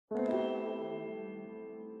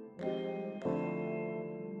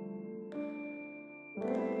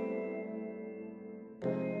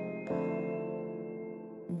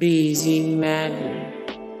Beezy Madden,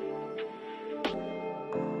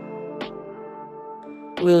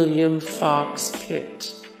 William Fox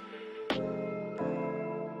Pitt,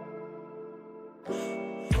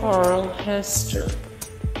 Carl Hester,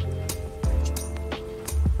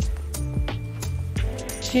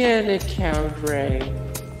 Tiana Cowdray,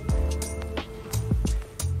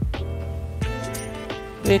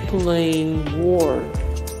 McLean Ward,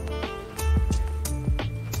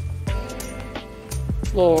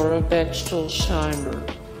 Laura Bechtelsheimer,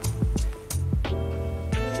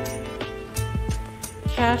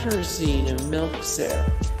 Katarzyna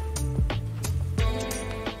Milkzer,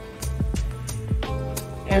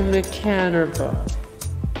 Emma Canerba,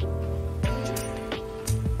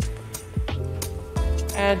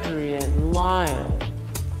 Adrienne Lyle,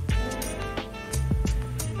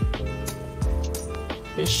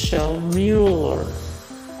 Michelle Mueller,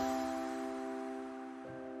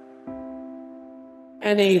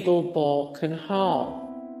 and Abel Balkan Hall,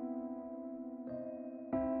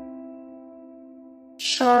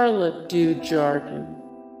 Charlotte Dujardin,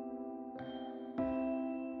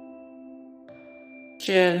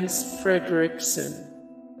 Jens Fredrickson,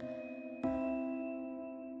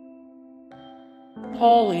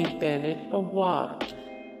 Polly Bennett Awad,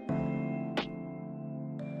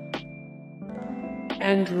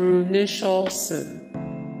 Andrew Nicholson,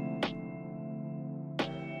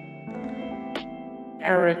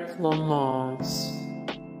 Eric Lamons,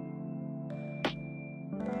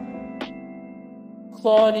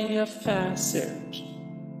 Claudia Fassett,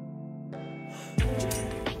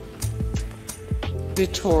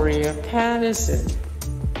 Victoria Pattison,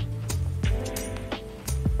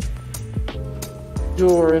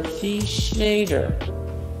 Dorothy Schneider,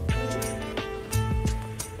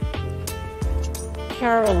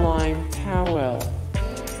 Caroline Powell,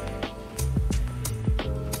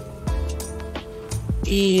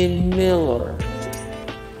 Ian Millar,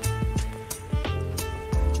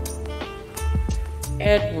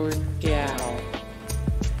 Edward Gow,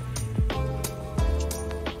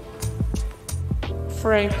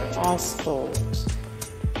 Frank Oswald,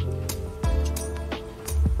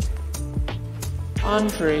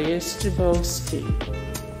 Andreas Dubowski,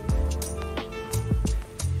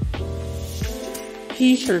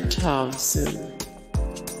 Peter Thompson,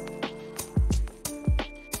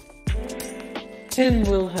 Tim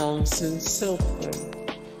Wilhelmsen Silfman,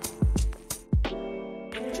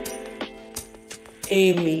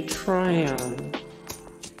 Amy Tryon,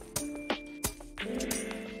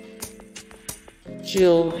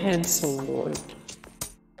 Jill Henselwood,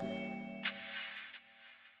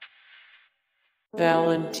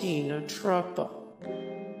 Valentina Truppa.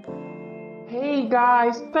 Hey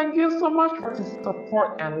guys, thank you so much for the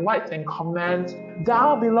support and likes and comments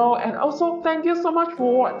down below, and also thank you so much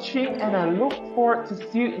for watching, and I look forward to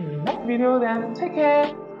see you in the next video. Then take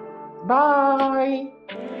care, bye.